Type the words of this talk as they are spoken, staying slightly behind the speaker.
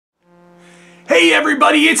Hey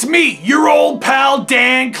everybody, it's me, your old pal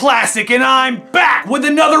Dan Classic, and I'm back with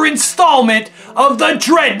another installment of the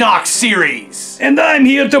Dreadnoks series. And I'm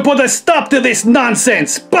here to put a stop to this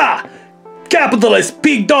nonsense. Bah! Capitalist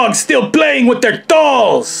pig dogs still playing with their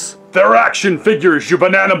dolls. They're action figures, you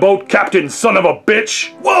banana boat captain son of a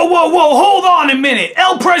bitch. Whoa, hold on a minute.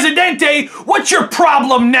 El Presidente, what's your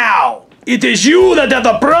problem now? It is you that have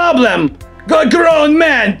a problem. A grown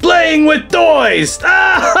man playing with toys!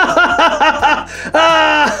 Laugh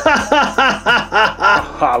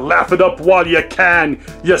it up while you can,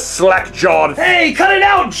 you slack-jawed. Hey, cut it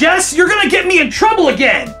out, Jess! You're gonna get me in trouble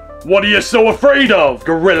again! What are you so afraid of,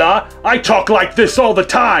 gorilla? I talk like this all the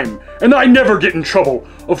time, and I never get in trouble.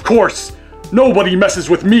 Of course, nobody messes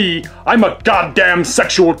with me. I'm a goddamn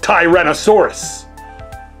sexual tyrannosaurus.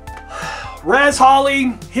 Raz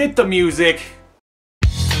Holly, hit the music.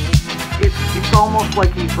 It's almost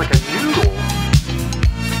like he's like a noodle.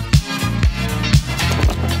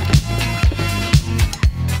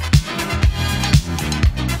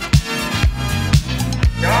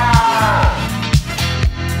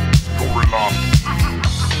 Gorilla.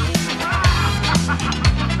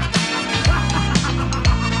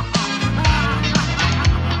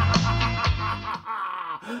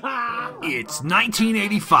 It's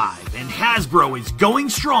 1985, and Hasbro is going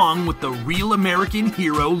strong with the Real American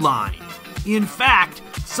Hero line. In fact,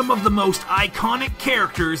 some of the most iconic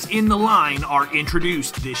characters in the line are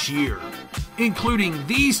introduced this year, including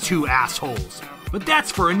these two assholes. But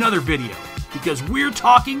that's for another video, because we're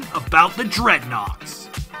talking about the Dreadnoks.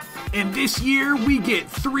 And this year, we get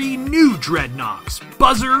 3 new Dreadnoks: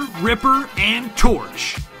 Buzzer, Ripper, and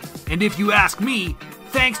Torch. And if you ask me,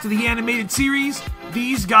 thanks to the animated series,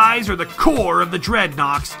 these guys are the core of the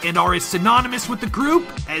Dreadnoks and are as synonymous with the group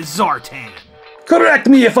as Zartan. Correct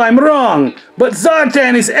me if I'm wrong, but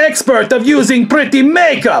Zartan is expert of using pretty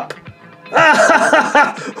makeup.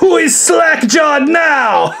 Who is slack-jawed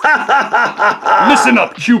now? Listen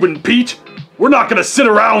up, Cuban Pete. We're not gonna sit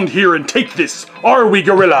around here and take this, are we,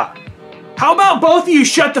 gorilla? How about both of you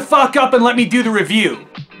shut the fuck up and let me do the review?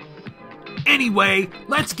 Anyway,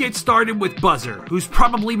 let's get started with Buzzer, who's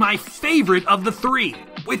probably my favorite of the 3.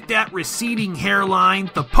 With that receding hairline,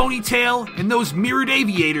 the ponytail, and those mirrored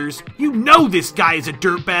aviators, you know this guy is a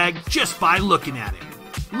dirtbag just by looking at him.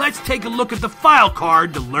 Let's take a look at the file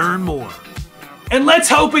card to learn more. And let's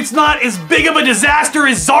hope it's not as big of a disaster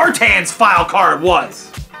as Zartan's file card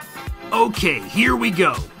was. Okay, here we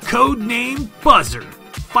go. Code name Buzzer.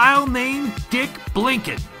 File name Dick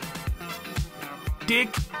Blinken.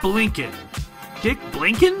 Dick Blinken. Dick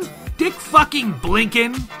Blinken? Dick fucking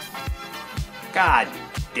Blinken? God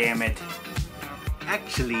damn it.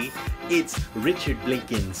 Actually, it's Richard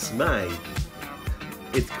Blinken Smythe.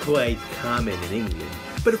 It's quite common in England.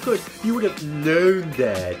 But of course, you would have known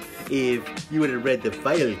that if you would have read the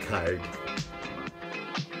file card.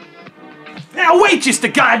 Now wait just a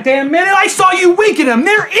goddamn minute, I saw you wink at him!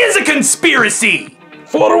 There is a conspiracy!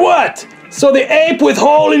 For what? So the ape with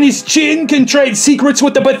hole in his chin can trade secrets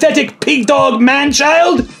with the pathetic pig dog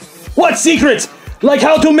man-child? What secrets? Like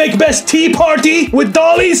how to make best tea party with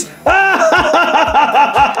dollies?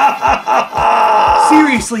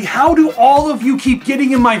 Seriously, how do all of you keep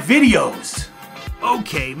getting in my videos?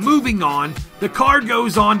 Okay, moving on. The card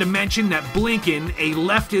goes on to mention that Blinken, a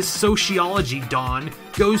leftist sociology don,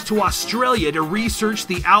 goes to Australia to research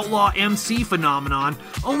the outlaw MC phenomenon,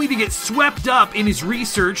 only to get swept up in his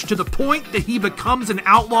research to the point that he becomes an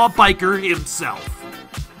outlaw biker himself.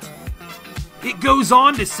 It goes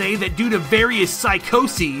on to say that due to various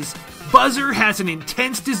psychoses, Buzzer has an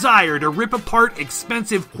intense desire to rip apart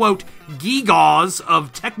expensive, quote, gewgaws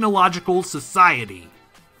of technological society.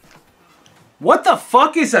 What the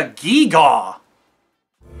fuck is a gewgaw?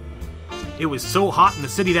 It was so hot in the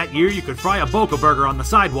city that year you could fry a Boca burger on the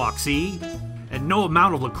sidewalk, see? And no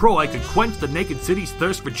amount of LaCroix could quench the naked city's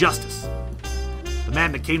thirst for justice. The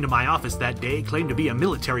man that came to my office that day claimed to be a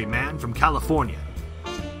military man from California.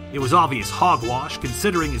 It was obvious hogwash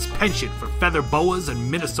considering his penchant for feather boas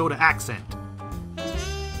and Minnesota accent.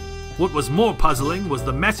 What was more puzzling was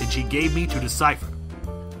the message he gave me to decipher.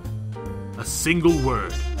 A single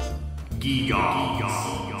word.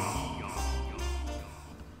 Gewgaws.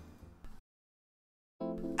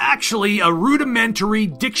 Actually, a rudimentary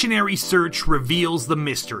dictionary search reveals the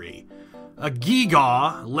mystery. A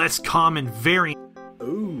gewgaw, less common variant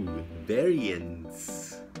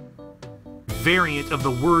of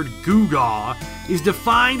the word gewgaw, is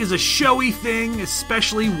defined as a showy thing,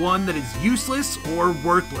 especially one that is useless or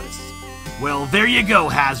worthless. Well, there you go,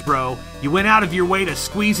 Hasbro. You went out of your way to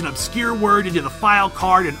squeeze an obscure word into the file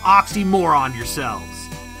card and oxymoron yourselves.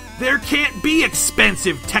 There can't be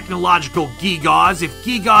expensive technological gigas if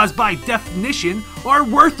gigas by definition are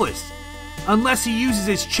worthless. Unless he uses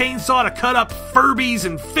his chainsaw to cut up Furbies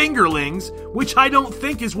and fingerlings, which I don't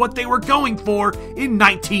think is what they were going for in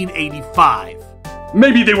 1985.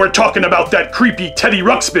 Maybe they were talking about that creepy Teddy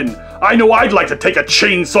Ruxpin. I know I'd like to take a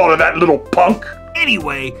chainsaw to that little punk.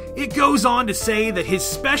 Anyway, it goes on to say that his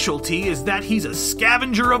specialty is that he's a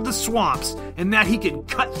scavenger of the swamps and that he can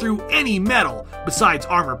cut through any metal, besides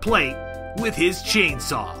armor plate, with his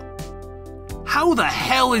chainsaw. How the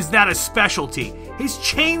hell is that a specialty? His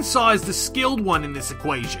chainsaw is the skilled one in this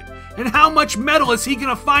equation. And how much metal is he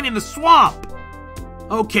gonna find in the swamp?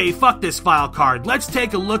 Okay, fuck this file card. Let's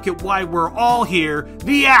take a look at why we're all here,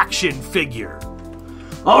 the action figure.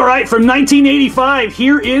 Alright, from 1985,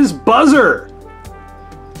 here is Buzzer.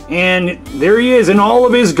 And there he is in all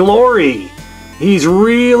of his glory. He's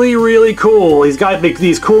really, really cool. He's got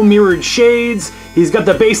these cool mirrored shades. He's got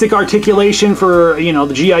the basic articulation for,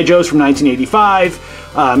 the G.I. Joes from 1985.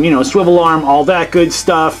 Swivel arm, all that good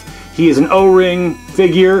stuff. He is an O-ring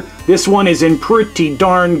figure. This one is in pretty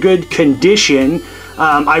darn good condition.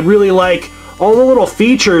 I really like all the little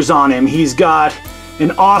features on him. He's got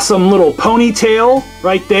an awesome little ponytail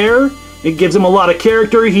right there. It gives him a lot of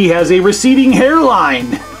character. He has a receding hairline,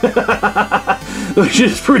 which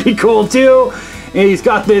is pretty cool too. And he's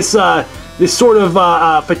got this sort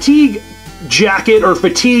of fatigue jacket or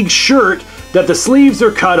fatigue shirt that the sleeves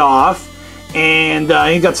are cut off. And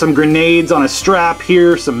he got some grenades on a strap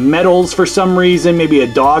here, some medals for some reason, maybe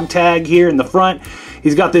a dog tag here in the front.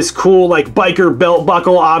 He's got this cool biker belt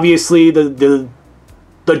buckle. Obviously, the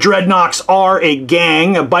Dreadnoks are a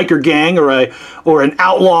gang, a biker gang, or an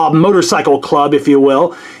outlaw motorcycle club, if you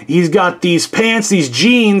will. He's got these pants, these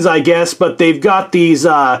jeans, I guess, but they've got these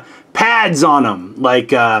pads on them. I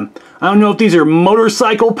don't know if these are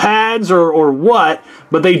motorcycle pads or what,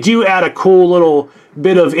 but they do add a cool little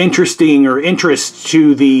bit of interest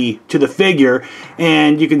to the figure.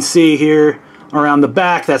 And you can see here around the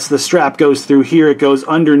back, that's the strap goes through here. It goes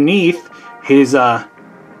underneath his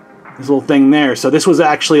little thing there. So this was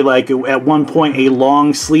actually at one point a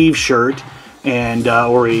long sleeve shirt and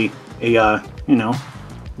or a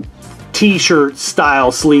t-shirt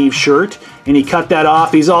style sleeve shirt, and he cut that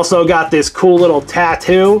off. He's also got this cool little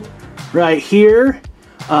tattoo right here.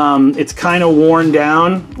 It's kind of worn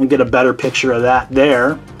down. We'll get a better picture of that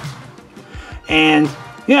there. And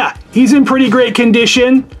yeah, he's in pretty great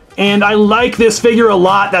condition. And I like this figure a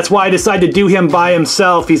lot. That's why I decided to do him by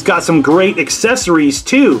himself. He's got some great accessories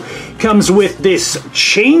too. Comes with this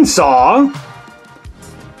chainsaw,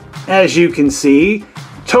 as you can see.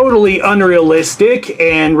 Totally unrealistic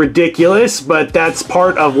and ridiculous, but that's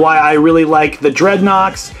part of why I really like the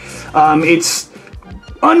Dreadnoks. It's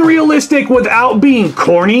unrealistic without being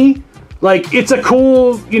corny. It's a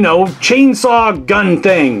cool, chainsaw gun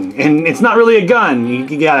thing. And it's not really a gun.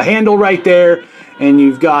 You got a handle right there. And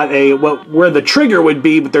you've got where the trigger would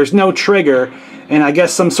be, but there's no trigger, and I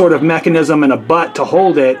guess some sort of mechanism and a butt to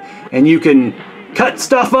hold it, and you can cut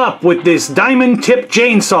stuff up with this diamond-tipped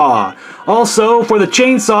chainsaw. Also, for the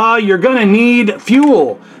chainsaw, you're gonna need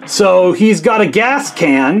fuel. So he's got a gas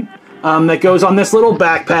can that goes on this little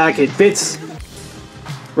backpack. It fits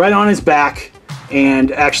right on his back,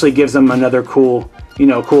 and actually gives him another cool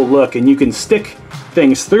look. And you can stick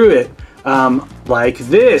things through it. Like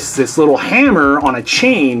this little hammer on a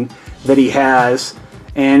chain that he has,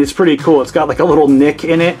 and it's pretty cool. It's got a little nick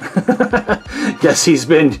in it. Guess he's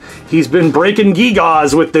been breaking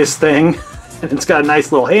gigas with this thing. And it's got a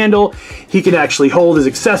nice little handle. He can actually hold his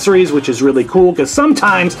accessories, which is really cool, because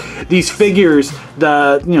sometimes these figures,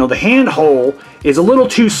 the hand hole is a little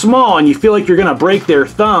too small, and you feel like you're gonna break their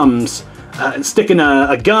thumbs sticking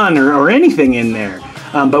a gun or anything in there.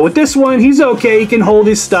 But with this one, he's okay. He can hold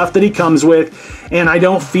his stuff that he comes with, and I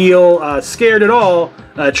don't feel scared at all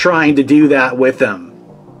trying to do that with him.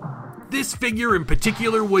 This figure in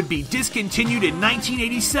particular would be discontinued in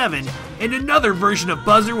 1987, and another version of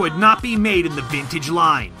Buzzer would not be made in the vintage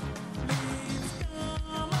line.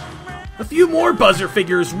 A few more Buzzer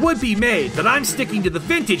figures would be made, but I'm sticking to the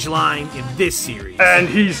vintage line in this series. And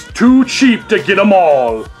he's too cheap to get them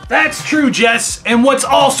all. That's true, Jess. And what's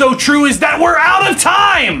also true is that we're out of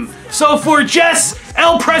time. So for Jess,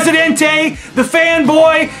 El Presidente, the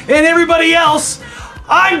fanboy, and everybody else,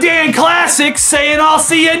 I'm Dan Classic saying I'll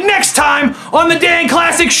see you next time on the Dan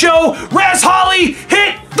Classic Show. Raz Holly,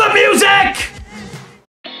 hit the music!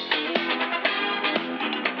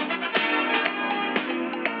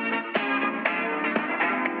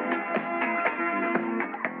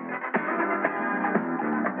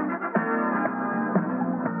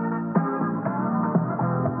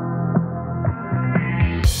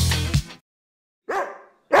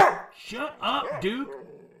 Shut up, Duke.